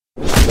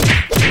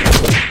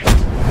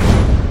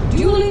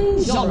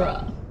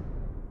genre.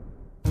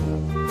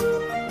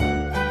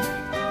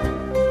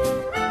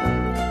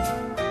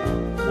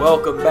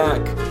 Welcome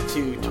back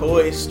to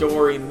Toy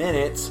Story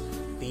Minutes,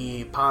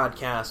 the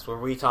podcast where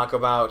we talk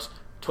about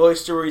Toy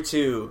Story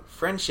 2,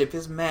 Friendship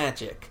is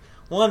Magic,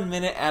 1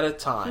 minute at a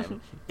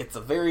time. It's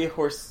a very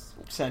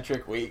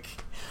horse-centric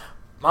week.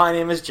 My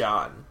name is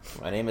John.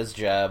 My name is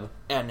Jeb.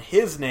 And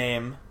his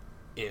name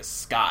is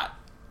Scott.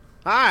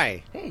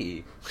 Hi.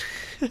 Hey.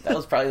 That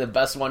was probably the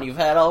best one you've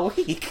had all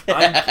week.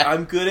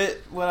 I'm good at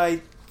what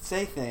I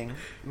say thing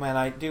when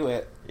I do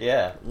it.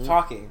 Yeah.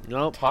 Talking.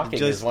 Nope. Talking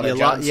just, is one of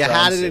John's you strong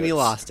had it suits. and you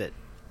lost it.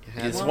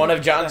 It's one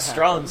of John's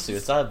strong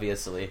suits,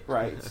 obviously.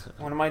 Right.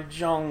 One of my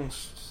Jong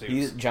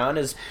suits. John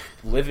is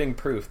living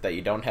proof that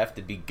you don't have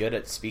to be good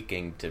at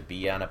speaking to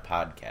be on a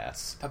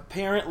podcast.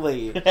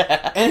 Apparently.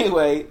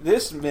 Anyway,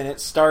 this minute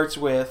starts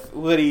with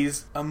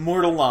Woody's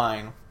immortal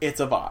line, "It's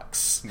a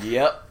box."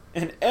 Yep.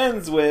 And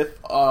ends with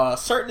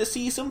starting to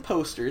see some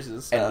posters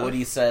and stuff. And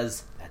Woody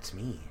says, "That's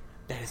me."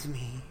 "That is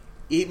me.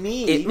 It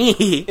me. It me.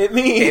 It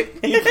me."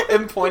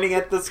 I'm pointing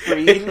at the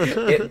screen.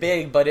 It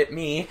big, but it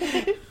me.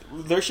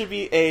 There should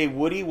be a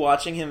Woody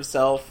watching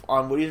himself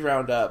on Woody's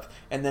Roundup,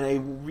 and then a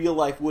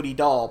real-life Woody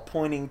doll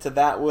pointing to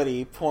that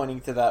Woody,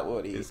 pointing to that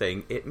Woody. He's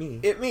saying, "It me."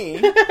 It me.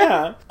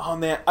 Yeah. Oh,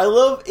 man. I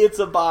love It's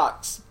a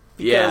Box,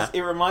 because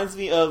it reminds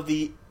me of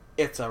the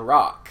It's a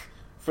Rock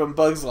from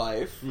Bug's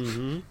Life.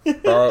 Mm-hmm.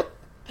 But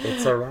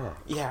it's a rock.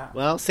 Yeah.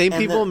 Well, same And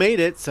people made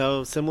it,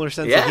 so similar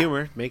sense of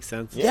humor. Makes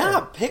sense.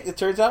 Yeah, it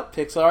turns out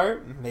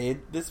Pixar made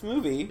this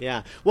movie.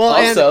 Yeah. Well,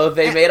 Also,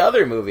 they made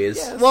other movies.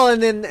 Yes. Well,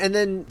 and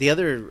then the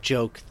other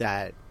joke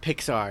that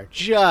Pixar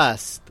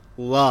just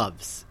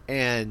loves,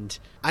 and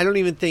I don't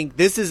even think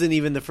this isn't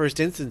even the first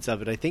instance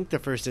of it. I think the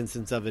first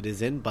instance of it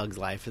is in Bug's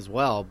Life as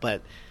well,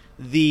 but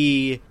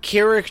the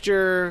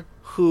character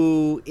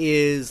who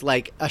is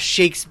like a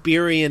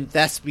Shakespearean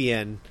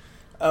thespian,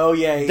 Oh,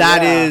 yeah,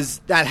 that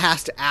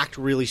has to act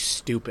really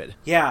stupid.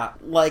 Yeah,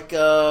 like,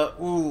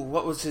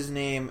 what was his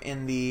name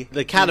in the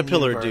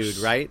Caterpillar universe?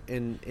 dude, right?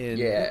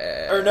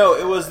 Yeah. Or no,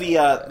 it was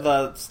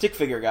the stick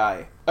figure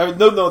guy. Or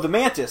no, the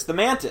Mantis. The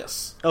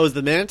Mantis. Oh, is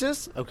the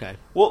Mantis? Okay.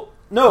 Well,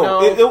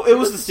 no, it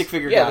was the stick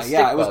figure yeah, guy. the stick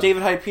Yeah, it was bug.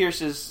 David Hyde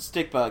Pierce's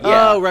stick bug.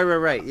 Yeah. Oh,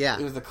 right. Yeah.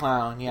 It was the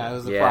clown. Yeah, it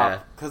was the Yeah.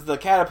 prop. Because the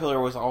caterpillar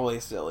was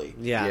always silly.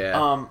 Yeah.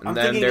 Yeah. I'm And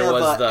then thinking there of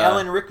was the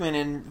Alan Rickman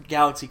in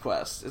Galaxy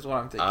Quest, is what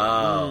I'm thinking.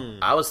 Oh,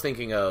 I was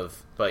thinking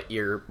of, but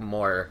you're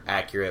more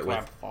accurate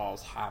with.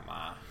 Falls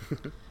Hammer.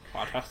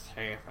 What a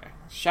saving.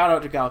 Shout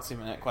out to Galaxy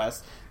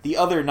Quest, the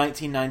other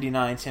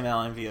 1999 Tim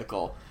Allen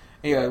vehicle.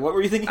 Anyway, what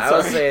were you thinking? I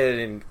was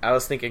Sorry.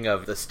 thinking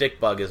of the stick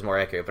bug is more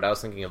accurate, but I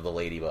was thinking of the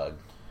ladybug.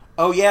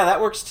 Oh yeah, that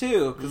works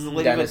too. Because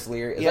the Dennis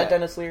Leary. Is that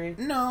Dennis Leary?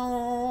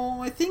 No,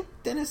 I think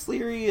Dennis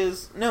Leary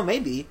is. No,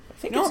 maybe. I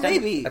think no, it's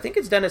maybe. I think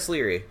it's Dennis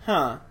Leary.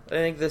 Huh? I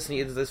think this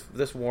needs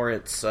this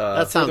warrants.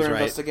 That sounds Further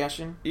right.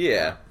 investigation.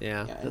 Yeah.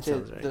 Yeah, Yeah, that into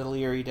sounds right. the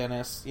Leary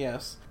Dennis.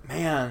 Yes,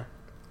 man.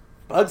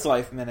 Bug's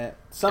Life minute.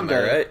 Am Someday.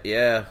 I right?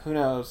 Yeah. Who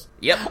knows?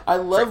 Yep. I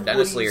love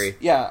Dennis Woody's, Leary.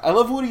 Yeah, I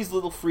love Woody's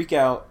little freak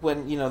out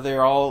when,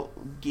 they're all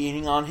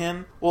gaining on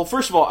him. Well,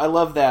 first of all, I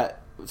love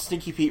that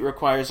Stinky Pete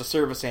requires a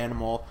service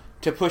animal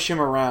to push him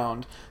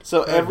around.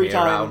 So every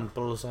time, Around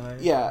Bullseye.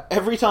 yeah,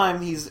 every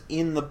time he's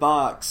in the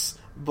box,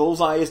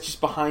 Bullseye is just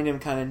behind him,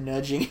 kind of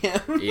nudging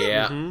him.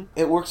 Yeah. Mm-hmm.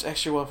 It works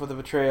extra well for the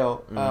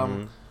betrayal.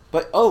 Mhm.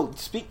 But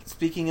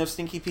speaking of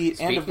Stinky Pete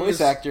and of voice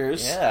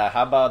actors, Yeah.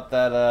 How about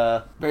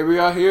that? baby,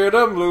 I hear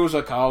them blues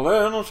a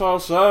calling,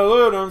 sauce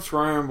salad and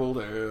scrambled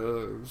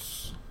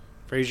eggs.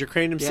 Fraser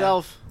Crane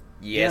himself.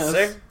 Yes,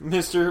 sir.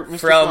 Mr.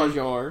 From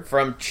Frazier.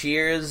 from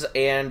Cheers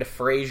and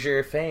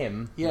Frasier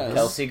fame. Yes.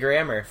 Kelsey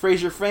Grammer.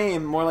 Fraser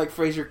Fame, more like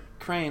Fraser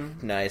Crane.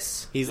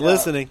 Nice. He's Yeah.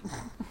 listening.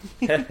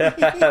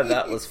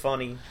 That was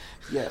funny.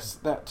 Yes,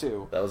 that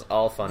too. That was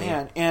all funny.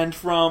 Man, and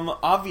from,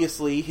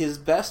 obviously, his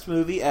best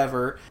movie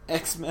ever,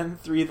 X-Men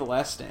 3 The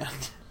Last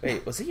Stand.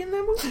 Wait, was he in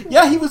that movie?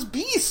 Yeah, he was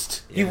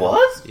Beast! He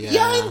was?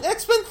 Yeah, in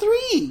X-Men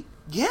 3!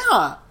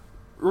 Yeah!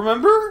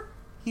 Remember?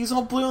 He's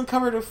all blue and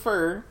covered with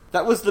fur.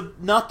 That was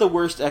not the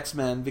worst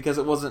X-Men, because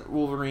it wasn't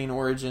Wolverine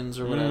Origins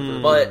or whatever.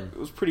 But- it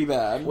was pretty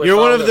bad. With You're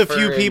one all of the fur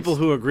few and- people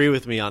who agree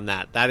with me on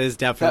that. That is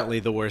definitely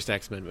the worst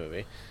X-Men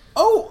movie.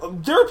 Oh,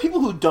 there are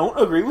people who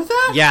don't agree with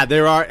that? Yeah,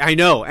 there are. I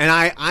know, and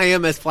I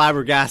am as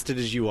flabbergasted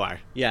as you are.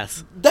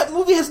 Yes, That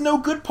movie has no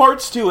good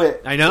parts to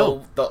it. I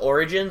know. The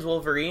Origins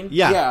Wolverine?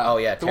 Yeah. Oh,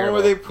 yeah, The one terrible.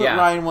 where they put Yeah.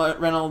 Ryan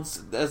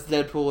Reynolds as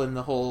Deadpool in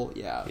the whole,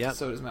 Yep.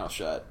 sewed his mouth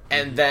shut.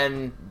 And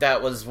then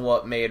that was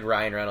what made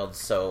Ryan Reynolds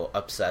so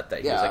upset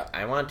that he was Yeah. like,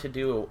 I want to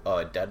do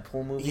a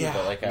Deadpool movie, Yeah,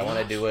 but I want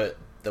to gosh. do it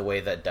the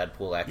way that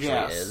Deadpool actually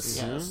is.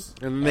 Yes.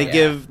 And they yeah.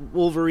 give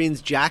Wolverine's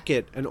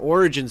jacket an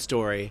origin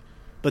story,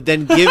 but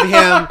then give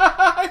him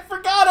I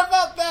forgot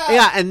about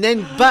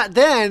that! but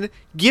then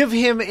give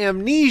him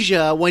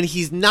amnesia when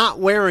he's not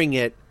wearing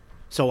it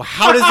So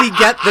how does he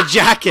get the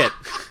jacket?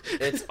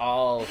 It's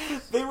all...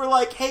 They were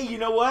like, hey, you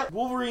know what?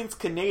 Wolverine's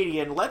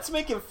Canadian. Let's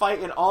make him fight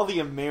in all the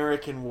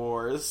American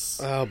wars.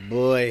 Oh,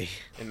 boy.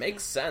 It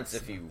makes sense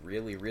if you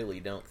really, really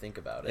don't think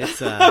about it. It's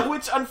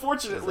Which,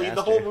 unfortunately, the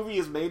disaster. whole movie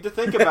is made to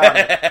think about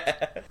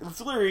it. It's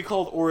literally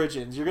called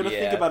Origins. You're going to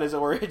think Yeah. about his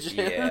origins.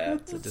 Yeah.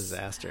 It's a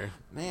disaster.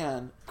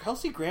 Man,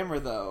 Kelsey Grammer,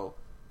 though.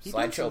 he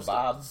done Slideshow some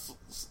Bob. stuff.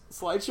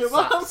 Slideshow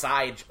Bob?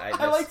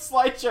 I like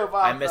Slideshow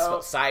Bob, I miss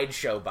though.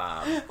 Sideshow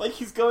Bob. Like,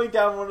 he's going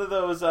down one of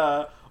those,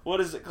 what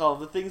is it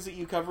called? The things that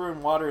you cover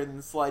in water and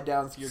then slide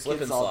down so your Slip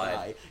kids and all slide.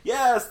 die.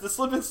 Yes, the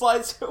slip and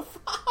slide show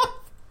Bob.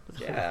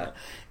 Yeah.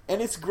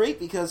 And it's great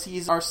because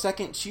he's our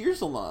second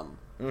Cheers alum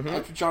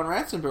after John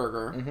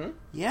Ratzenberger. Mm-hmm.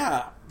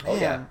 Yeah, Oh,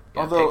 man. yeah.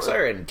 Yeah, Although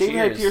Pixar and David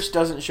Hyde Cheers- Pierce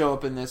doesn't show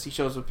up in this, he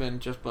shows up in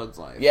Just Bug's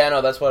Life. Yeah,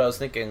 no, that's what I was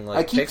thinking. I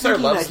Like, keep Pixar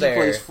thinking loves that he their...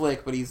 plays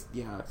Flick, but he's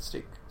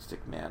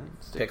stick man.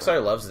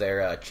 Pixar loves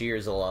their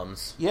Cheers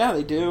alums. Yeah,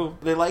 they do.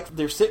 They like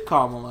their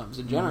sitcom alums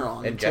in general.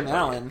 I mean, Tim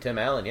Allen. Tim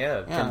Allen,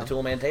 yeah. Yeah. Tim the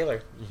Toolman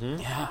Taylor.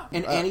 Yeah,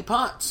 and Annie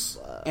Potts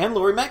and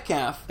Laurie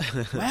Metcalf.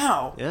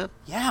 Wow. Yeah.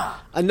 Yeah.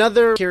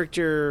 Another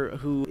character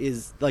who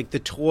is like the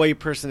toy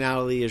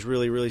personality is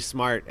really, really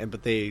smart,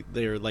 but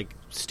they're like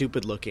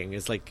stupid looking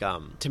is like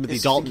Timothy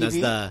Is Dalton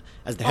Stinky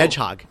as the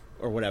hedgehog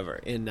or whatever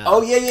in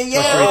Oh yeah, yeah,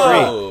 yeah. Toy Story 3.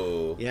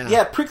 Oh. Yeah.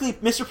 Yeah,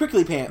 Mr.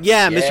 Prickly Pants.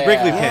 Yeah, Mr. Yeah.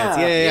 Prickly Pants.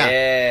 Yeah.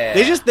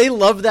 Yeah. They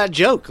love that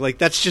joke. Like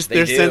that's just They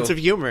their do. sense of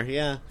humor.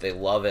 Yeah. They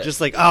love it. Just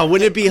like, oh,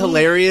 wouldn't it be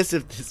hilarious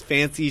if this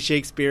fancy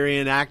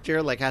Shakespearean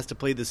actor like has to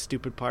play this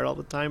stupid part all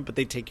the time, but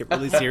they take it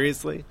really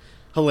seriously?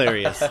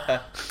 Hilarious.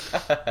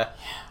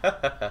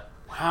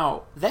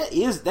 Wow,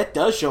 that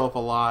does show up a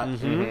lot.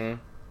 Mm-hmm.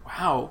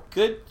 Wow,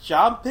 good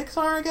job,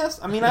 Pixar. I guess.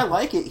 I mean, I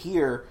like it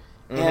here,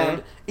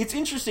 and it's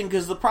interesting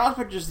because the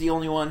Prospector is the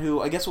only one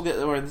who I guess we'll get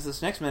more into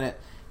this next minute.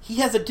 He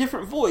has a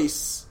different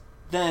voice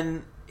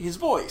than his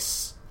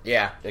voice.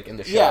 Yeah, like in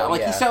the show. Yeah,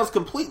 like he sounds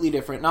completely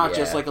different, not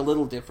just Yeah. like a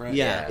little different.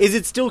 Yeah. Yeah. Is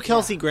it still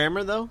Kelsey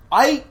Grammer though?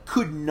 I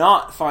could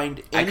not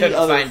find any I couldn't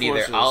other find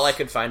voices. either. All I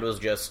could find was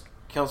just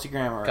Kelsey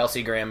Grammer.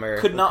 Kelsey Grammer.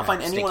 Could not Okay.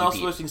 find anyone Stinky else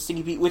Pete. voicing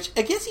Stinky Pete, which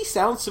I guess he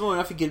sounds similar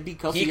enough. He could be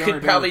Kelsey He Grammer.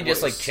 could probably doing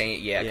just voice. like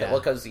change. Yeah, Yeah.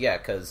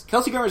 because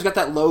Kelsey Grammer's got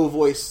that low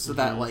voice, so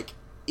that like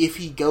if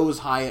he goes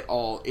high at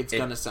all, it's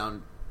gonna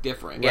sound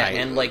different. yeah, Right?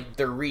 and like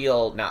the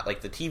real, not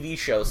like the TV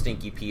show,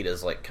 Stinky Pete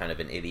is like kind of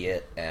an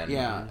idiot, and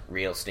Yeah.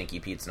 real Stinky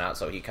Pete's not.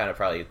 So he kind of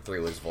probably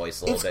threw his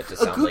voice a little it's bit to a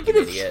sound good like bit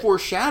an of idiot.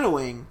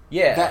 foreshadowing.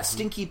 Yeah. that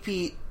Stinky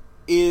Pete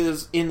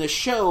is in the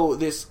show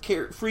this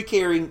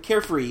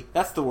carefree.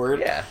 That's the word.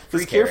 Yeah,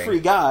 this free-caring. carefree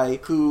guy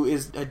who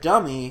is a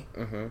dummy,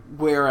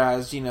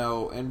 whereas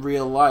in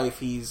real life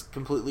he's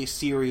completely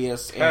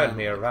serious and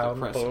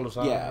depressing.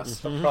 Yes.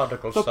 The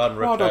prodigal The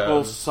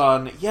prodigal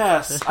son.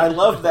 Yes, I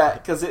love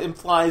that because it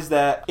implies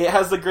that it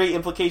has the great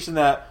implication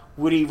that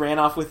Woody ran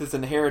off with his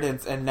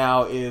inheritance and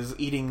now is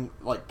eating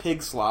like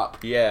pig slop.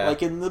 Yeah.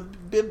 like in the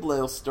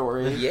Biblio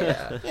story.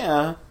 Yeah.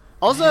 yeah.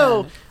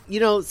 Also,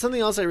 Man.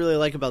 something else I really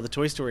like about the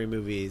Toy Story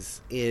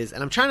movies is,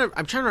 and I'm trying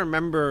to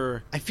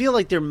remember. I feel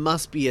like there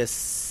must be a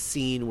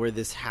scene where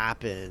this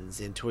happens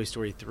in Toy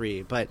Story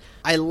 3, but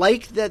I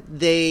like that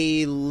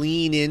they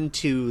lean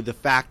into the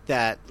fact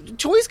that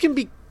toys can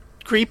be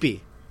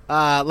creepy.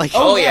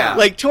 Oh, yeah.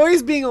 like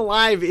toys being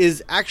alive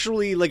is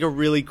actually like a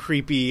really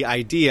creepy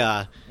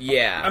idea.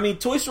 Yeah. I mean,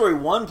 Toy Story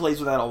 1 plays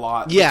with that a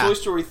lot. but Yeah. Toy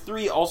Story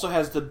 3 also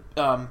has the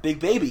Big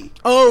Baby.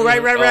 Oh, right,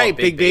 Oh, Big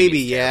Big Baby,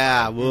 Baby's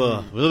yeah.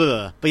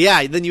 Ugh. But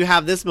yeah, then you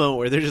have this moment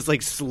where they're just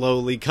like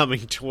slowly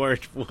coming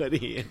toward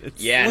Woody. And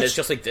it's, yeah, and Which- it's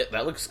just like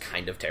that looks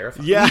kind of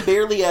terrifying. yeah. We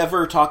barely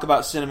ever talk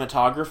about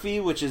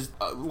cinematography, which is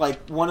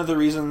like one of the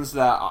reasons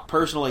that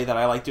personally that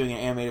I like doing an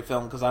animated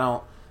film because I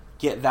don't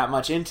get that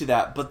much into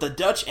that. But the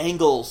Dutch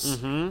angles,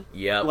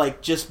 Yep.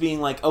 like just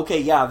being like, okay,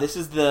 yeah, this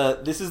is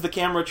the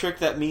camera trick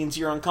that means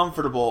you're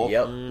uncomfortable.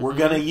 Yep. We're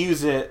gonna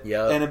use it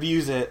Yep. and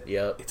abuse it.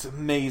 Yep. It's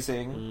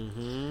amazing.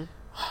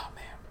 Oh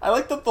man, I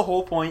like that the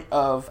whole point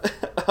of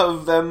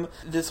of them.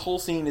 This whole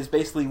scene is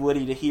basically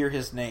Woody to hear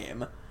his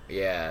name.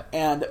 Yeah.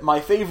 And my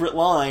favorite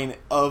line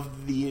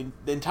of the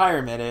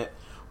entire minute,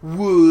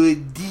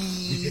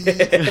 Woody.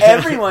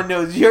 Everyone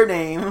knows your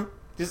name.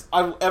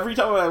 Every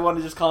time I want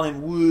to just call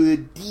him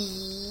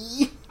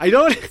Woody. I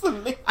don't It's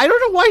amazing.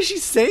 know why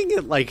she's saying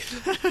it like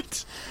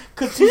that.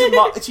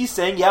 Because she's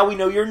saying, yeah, we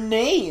know your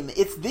name.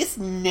 It's this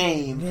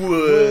name.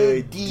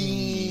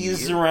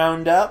 Woody's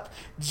Roundup.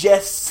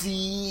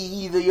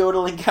 Jessie, the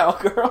yodeling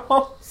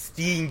cowgirl.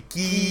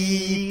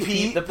 Stinky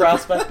Pete the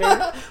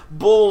prospector.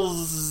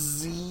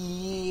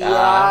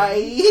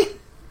 Bullseye.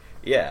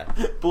 Yeah.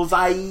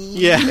 Bullseye.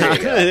 Yeah, There you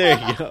go.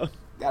 there you go.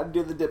 Gotta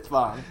do the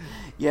diphthong.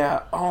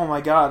 Yeah, oh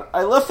my god.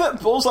 I love that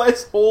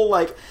Bullseye's whole,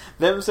 like,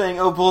 them saying,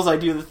 oh, Bullseye,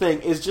 do the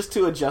thing, is just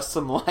to adjust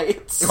some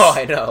lights. Oh,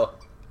 I know.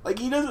 Like,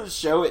 he doesn't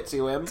show it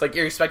to him. It's like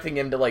you're expecting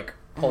him to like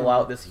pull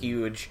out this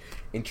huge,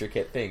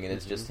 intricate thing, and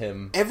it's just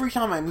him. Every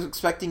time I'm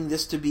expecting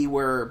this to be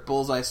where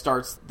Bullseye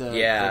starts the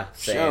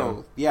same.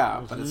 show.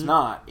 Yeah, but it's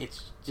not.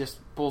 It's just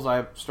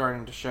Bullseye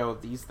starting to show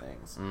these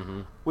things.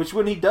 Mm-hmm. Which,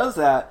 when he does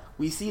that,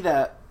 we see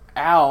that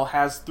Al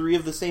has 3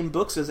 of the same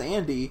books as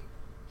Andy.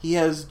 He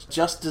has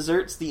Just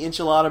Desserts, The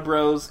Enchilada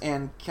Bros,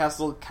 and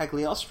Castle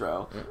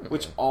Cagliostro,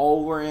 which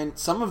all were in,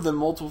 some of them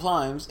multiple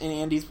times, in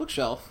Andy's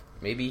bookshelf.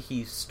 Maybe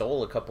he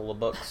stole a couple of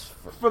books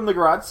From the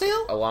garage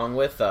sale? along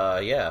with,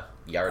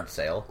 yard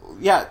sale.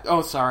 Yeah,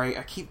 oh sorry,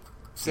 I keep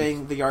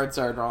saying the yard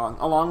sale wrong.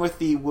 Along with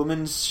the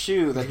woman's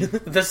shoe.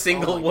 That The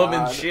single Oh my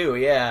woman's God. shoe,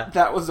 yeah.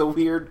 That was a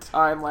weird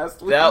time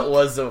last week.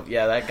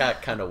 That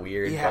got kind of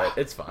weird, Yeah.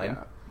 but it's fine.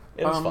 Yeah.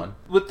 It was fun.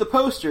 With the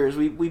posters,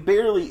 we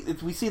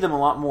we see them a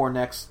lot more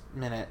next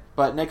minute,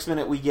 but next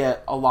minute we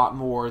get a lot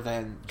more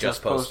than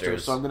just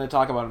posters. So I'm going to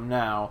talk about them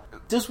now.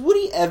 Does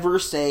Woody ever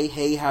say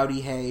 "Hey,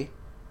 howdy, hey"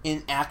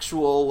 in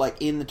actual, like,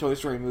 in the Toy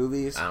Story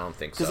movies? I don't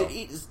think so. Because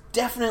it is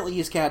definitely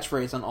his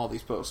catchphrase on all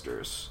these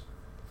posters.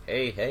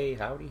 Hey, hey,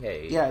 howdy,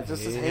 hey. Yeah, it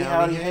just says "Hey,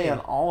 howdy, hey" on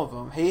all of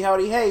them. Hey,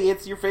 howdy, hey,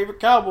 it's your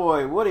favorite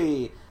cowboy,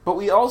 Woody. But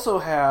we also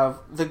have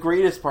the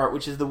greatest part,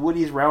 which is the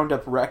Woody's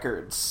Roundup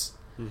records.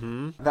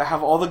 That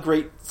have all the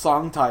great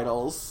song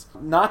titles.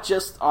 Not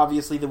just,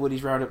 obviously, the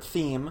Woody's Roundup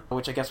theme,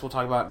 which I guess we'll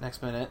talk about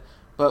next minute,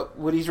 but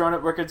Woody's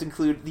Roundup records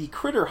include the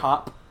Critter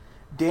Hop,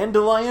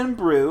 Dandelion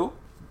Brew,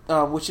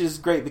 which is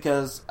great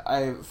because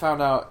I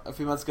found out a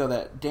few months ago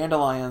that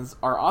dandelions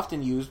are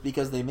often used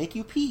because they make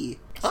you pee.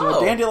 So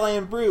Oh.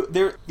 Dandelion Brew,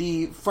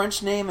 the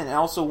French name and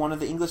also one of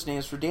the English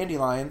names for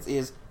dandelions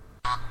is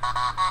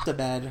the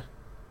bed.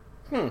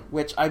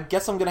 Which I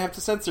guess I'm going to have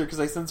to censor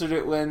because I censored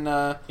it when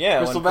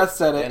Crystal Beth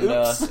said it. And,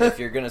 Oops. if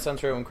you're going to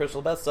censor it when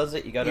Crystal Beth says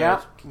it, you gotta...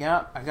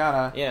 Yeah, I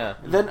gotta. Yeah.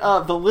 Then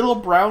the little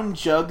brown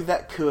jug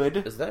that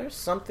could. Is there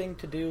something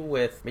to do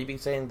with maybe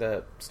saying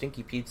that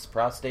Stinky Pete's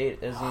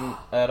prostate isn't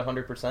at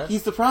 100%?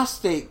 He's the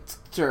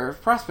prospector.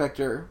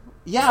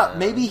 Yeah,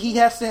 maybe he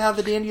has to have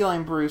the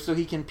dandelion brew so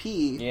he can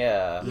pee.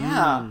 Yeah.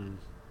 Yeah.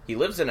 He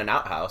lives in an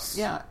outhouse.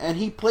 Yeah, and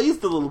he plays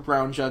the little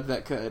brown jug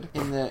that could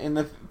in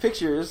the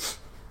pictures.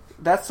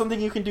 That's something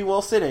you can do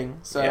while sitting.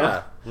 So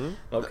Yeah.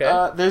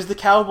 Okay. there's the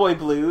Cowboy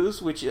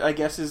Blues, which I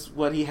guess is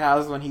what he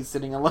has when he's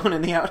sitting alone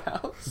in the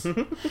outhouse.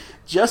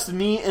 Just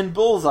Me and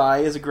Bullseye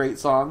is a great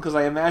song because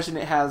I imagine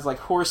it has like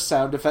horse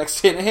sound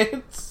effects in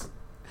it.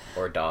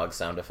 Or dog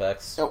sound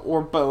effects.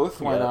 Or both,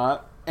 why Yep.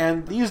 not?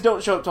 And these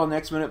don't show up till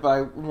next minute, but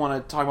I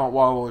want to talk about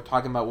while we're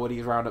talking about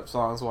Woody's Roundup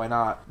songs, why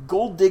not?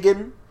 Gold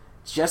Diggin',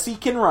 Jessie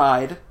Can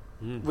Ride,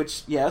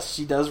 which, yes,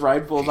 she does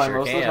ride Bullseye Sure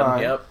most of the can,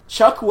 time. yep.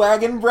 Chuck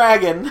Wagon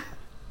Braggin',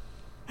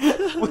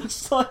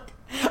 which, like,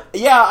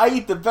 yeah, I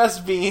eat the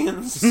best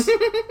beans.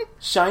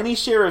 Shiny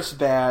Sheriff's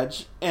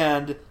Badge,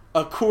 and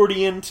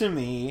Accordion to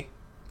Me,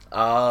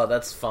 Oh,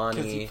 that's because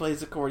he funny.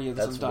 plays accordion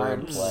That's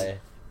sometimes. wordplay.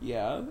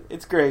 Yeah,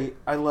 it's great.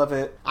 I love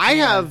it. I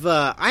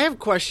have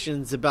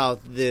questions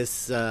about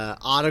this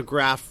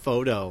autograph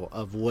photo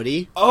of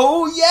Woody.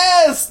 Oh,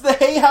 yes! The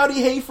Hey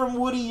Howdy Hey from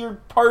Woody, your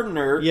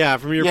partner. Yeah,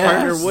 from your Yes.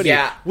 partner Woody.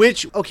 Yeah.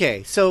 Which,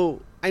 okay,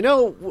 so I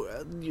know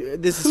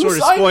this is Who sort of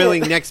signed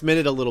spoiling it? next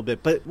minute a little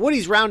bit, but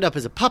Woody's Roundup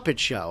is a puppet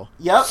show.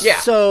 Yep. Yeah.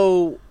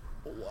 So,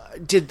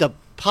 did the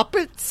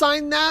puppet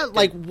sign that?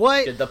 Like,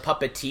 what? Did the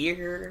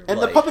puppeteer... And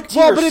like- the puppeteer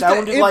Well, but if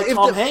sounded the- like if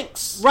Tom the-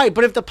 Hanks. Right,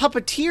 but if the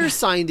puppeteer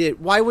signed it,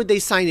 why would they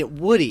sign it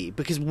Woody?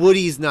 Because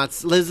Woody's not...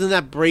 Doesn't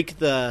that break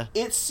the...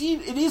 It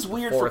is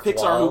weird for Fourth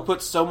Pixar, wall. who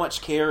puts so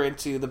much care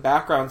into the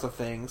backgrounds of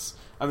things,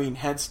 I mean,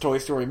 hence Toy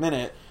Story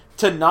Minute,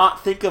 to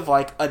not think of,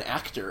 like, an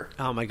actor.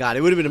 Oh my god,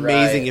 it would have been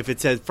amazing Right. if it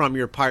said, from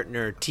your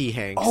partner, T.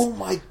 Hanks. Oh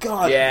my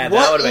god. Yeah, what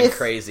that would have been if-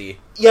 crazy.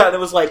 Yeah, and it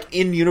was like,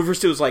 in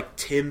universe, it was like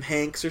Tim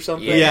Hanks or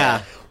something.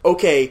 Yeah.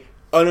 Okay,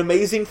 an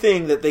amazing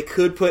thing that they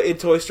could put in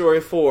Toy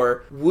Story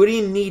 4,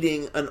 Woody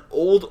needing an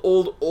old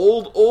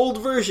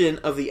version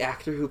of the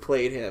actor who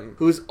played him,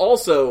 who's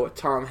also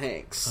Tom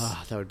Hanks.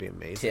 Oh, that would be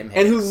amazing. Tim Hanks.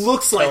 and who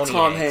looks like Tony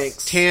Tom Hanks.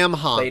 Hanks. Tam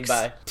Honks. Played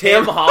by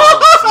Tim Tim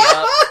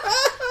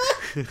Honks.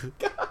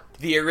 Yep.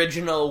 The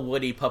original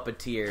Woody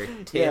puppeteer,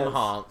 Tim Yes.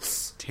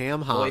 Honks.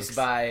 Tam Honks. Voiced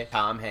by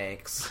Tom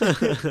Hanks.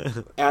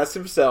 As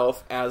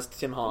himself, as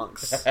Tim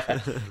Honks.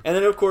 And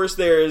then, of course,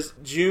 there's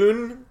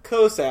June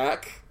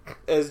Kosak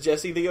as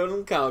Jessie the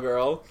Young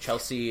Cowgirl.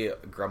 Chelsea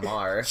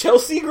Gramar.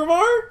 Chelsea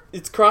Gramar?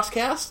 It's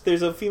cross-cast.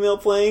 There's a female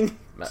playing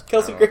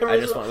Kelsey I don't know. Grammer. I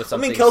just went with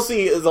something... I mean,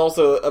 Kelsey is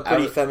also a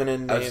pretty was-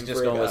 feminine name. I was just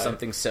for a going with guy.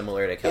 something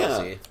similar to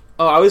Kelsey. Yeah.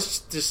 Oh, I was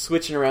just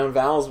switching around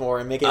vowels more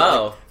and making it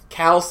Oh. like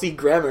Kelsey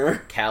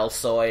Grammer.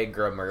 Calsoy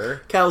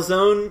Grammer.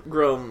 Calzone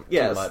Grom.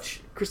 Yes.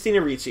 much.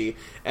 Christina Ricci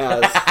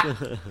as...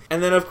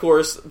 and then, of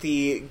course,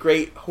 the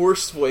great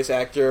horse voice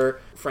actor,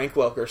 Frank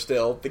Welker,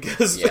 still,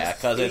 because Yeah,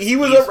 'cause it's- he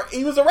was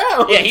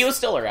around. Yeah, he was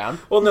still around.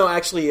 Well, no,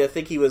 actually, I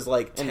think he was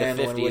like In 10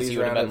 the when 50s, Woody's he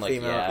would have Roundup been,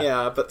 like, came out.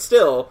 yeah. Yeah, but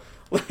still,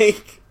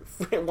 like,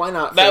 why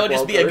not? That Frank would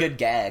just be a Welker? good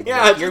gag. Yeah,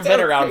 Like, just you've have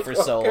been around Frank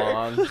for so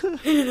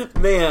Welker.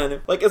 long.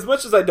 Man, like, as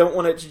much as I don't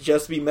want it to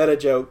just be meta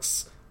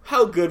jokes,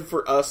 how good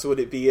for us would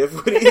it be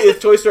if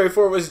Toy Story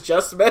 4 was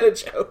just meta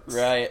jokes?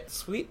 Right.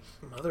 Sweet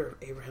mother of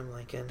Abraham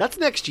Lincoln. That's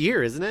next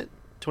year, isn't it?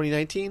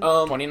 2019?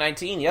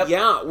 2019, yep.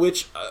 Yeah,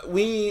 which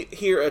we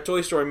here at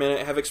Toy Story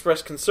Minute have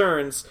expressed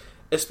concerns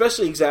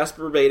especially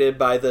exacerbated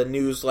by the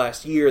news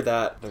last year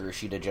that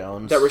Rashida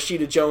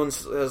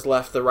Jones has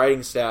left the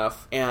writing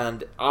staff,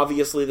 and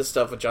obviously the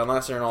stuff with John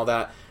Lasseter and all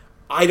that.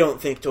 I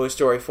don't think Toy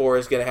Story 4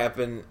 is going to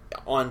happen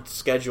on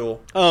schedule.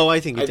 Oh,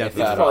 I think it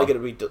definitely It's probably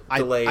going to be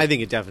delayed. I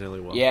think it definitely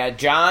will. Yeah,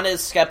 John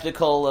is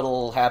skeptical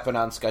it'll happen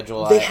on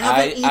schedule. They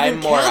haven't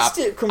even cast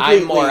it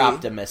completely. I'm more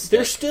optimistic.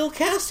 They're still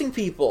casting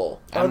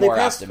people. I'm they more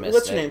passed, optimistic.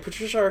 What's her name?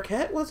 Patricia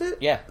Arquette, was it?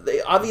 Yeah. They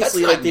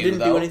obviously That's not they new, didn't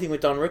do though. anything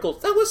with Don Rickles.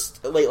 That was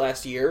late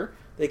last year.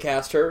 They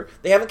cast her.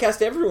 They haven't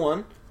cast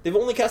everyone. They've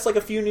only cast like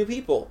a few new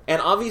people.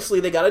 And obviously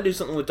they got to do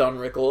something with Don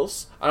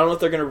Rickles. I don't know if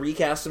they're going to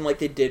recast him like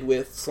they did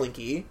with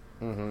Slinky.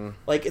 Mm-hmm.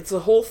 Like, it's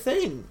a whole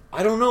thing.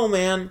 I don't know,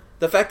 man.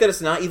 The fact that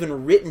it's not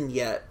even written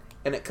yet,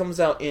 and it comes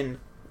out in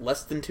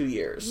less than 2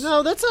 years.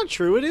 No, that's not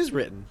true. It is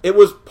written. It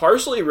was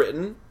partially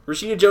written.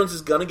 Rashida Jones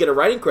is gonna get a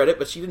writing credit,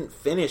 but she didn't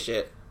finish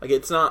it. Like,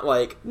 it's not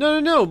like...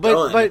 No,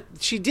 done. but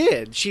she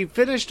did. She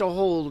finished a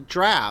whole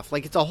draft.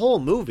 Like, it's a whole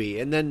movie.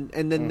 And then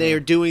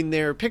they're doing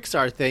their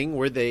Pixar thing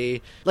where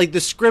they... Like,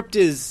 the script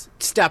is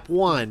step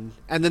one,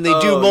 and then they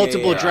do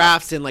multiple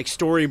drafts in, like,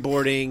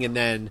 storyboarding, and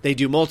then they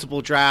do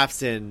multiple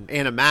drafts in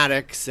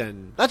animatics,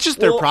 and that's just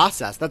their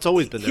process. That's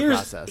always been their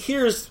process.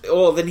 Here's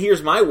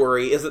my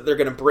worry, is that they're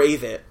gonna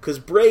Brave it. Because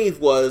Brave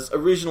was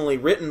originally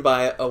written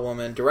by a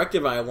woman,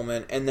 directed by a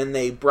woman, and then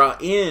they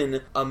brought in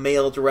a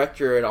male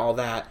director and all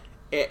that,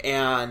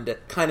 and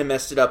kind of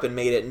messed it up and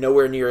made it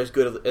nowhere near as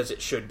good as it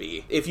should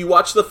be. If you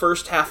watch the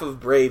first half of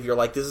Brave, you're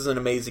like, this is an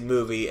amazing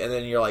movie, and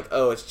then you're like,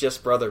 oh, it's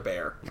just Brother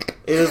Bear.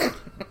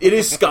 It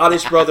is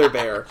Scottish Brother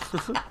Bear.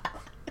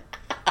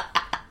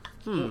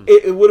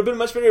 It would have been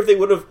much better if they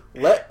would have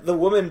let the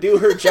woman do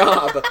her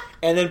job,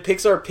 and then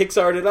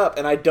Pixar'd it up,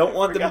 and I don't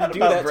want them to do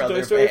that to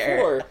Toy Story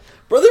 4.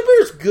 Brother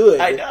Bear's good.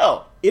 I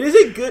know. It is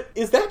a good...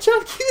 Is that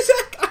John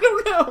Cusack? I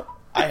don't know.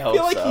 I hope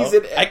feel like so. he's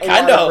in I a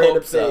kind lot of random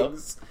hope so.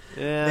 things.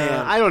 Yeah,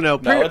 Man. I don't know.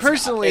 No, it's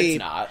Personally,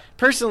 not.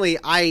 Personally,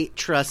 I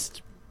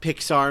trust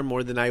Pixar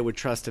more than I would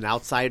trust an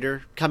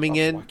outsider coming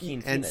in Joaquin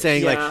and Phoenix.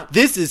 saying Yeah. like,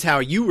 "This is how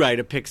you write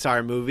a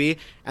Pixar movie,"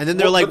 and then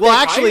they're Well, like, but "Well, they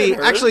actually,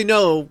 hired her.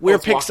 no, we're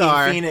It's Joaquin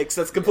Pixar." Phoenix,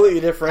 that's completely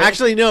different.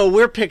 Actually, no,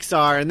 we're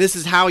Pixar, and this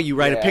is how you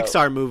write a Yeah.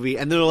 Pixar movie.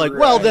 And they're like,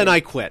 "Well, Right. then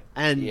I quit."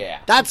 And Yeah.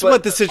 that's But-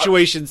 what the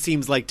situation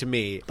seems like to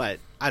me. But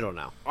I don't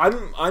know.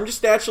 I'm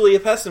just naturally a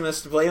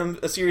pessimist to blame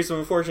a series of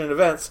unfortunate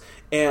events,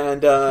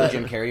 and The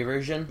Jim Carrey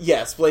version?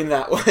 yes, blame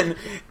that one.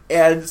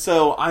 And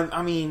so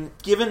I mean,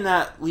 given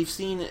that we've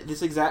seen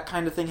this exact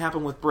kind of thing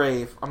happen with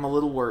Brave, I'm a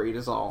little worried.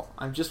 Is all.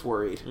 I'm just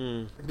worried.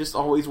 I'm just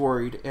always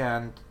worried,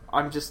 and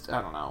I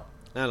don't know.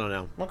 I don't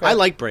know. Okay. I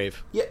like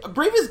Brave, Yeah,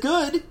 Brave is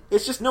good.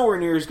 It's just nowhere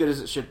near as good as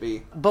it should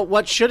be. but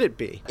what should it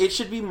be? It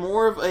should be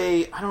more of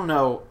a, I don't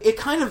know, it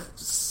kind of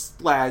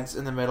lags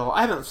in the middle.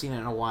 I haven't seen it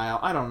in a while.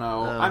 I don't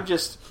know. I'm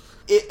just...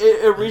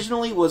 It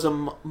originally was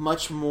a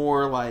much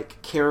more, like,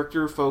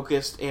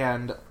 character-focused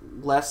and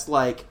less,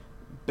 like,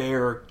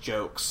 bear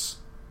jokes.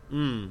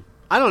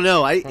 I don't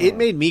know. It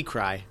made me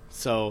cry.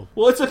 So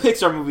Well, it's a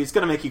Pixar movie. It's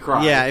going to make you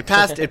cry. yeah, it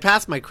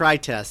passed my cry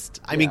test.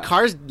 I mean, Yeah.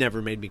 Cars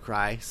never made me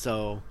cry.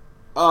 So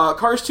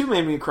Cars 2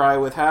 made me cry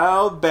with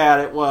how bad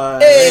it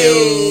was.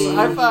 Hey!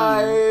 High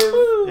five!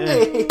 Yeah.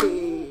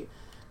 Hey!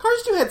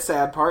 Cars 2 had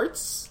sad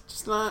parts.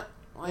 Just not...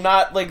 Like,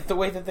 Not like the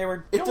way that they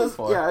were it going does.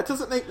 for. Yeah, it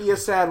doesn't make me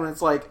as sad when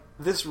it's like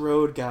this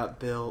road got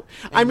built.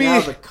 And I mean-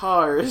 now the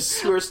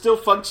cars who are still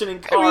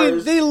functioning cars. I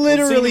mean, they seem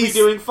literally to be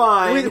doing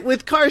fine.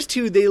 with Cars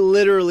 2. They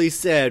literally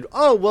said,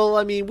 "Oh, well,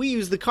 I mean, we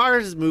use the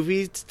Cars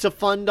movie to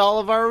fund all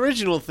of our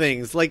original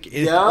things." Like,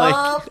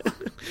 Yup.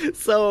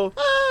 so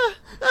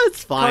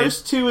that's fine.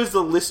 Cars 2 is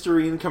the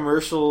Listerine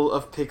commercial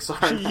of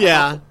Pixar.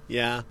 now.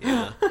 Yeah.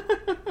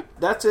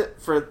 That's it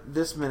for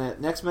this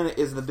minute. Next minute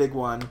is the big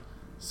one.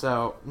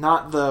 So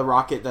not the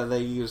rocket that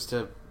they use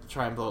to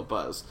try and blow up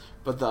Buzz,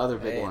 but the other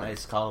big Hey, one.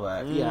 nice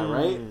callback. Yeah,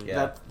 right. Yeah.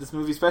 That this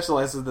movie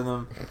specializes in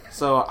them.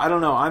 So I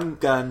don't know. I'm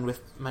done with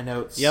my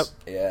notes. Yep.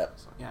 Yeah.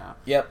 Yeah.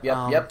 Yep.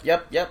 Yep.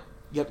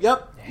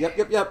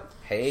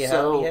 Hey,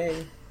 So- howdy,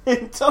 hey.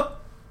 Until,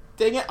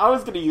 dang it, I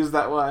was going to use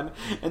that one.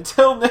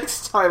 Until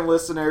next time,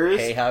 listeners.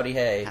 Hey, howdy,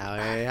 hey.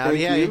 Howdy,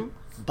 Thank you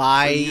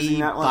Bye, for using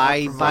that one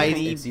bye, up for mine.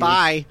 bitey, It's you.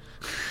 bye.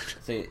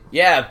 See,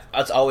 yeah,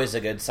 that's always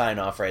a good sign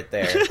off right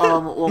there.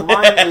 Well,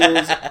 mine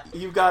is,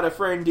 you've got a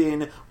friend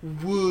in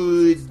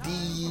Woody.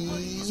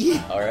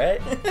 All right,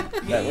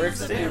 that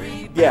works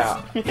too.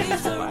 Yeah.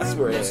 Last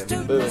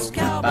word.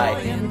 Boom.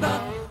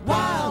 Bye.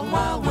 Wild,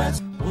 Wild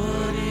West.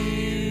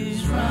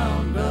 Woody's round.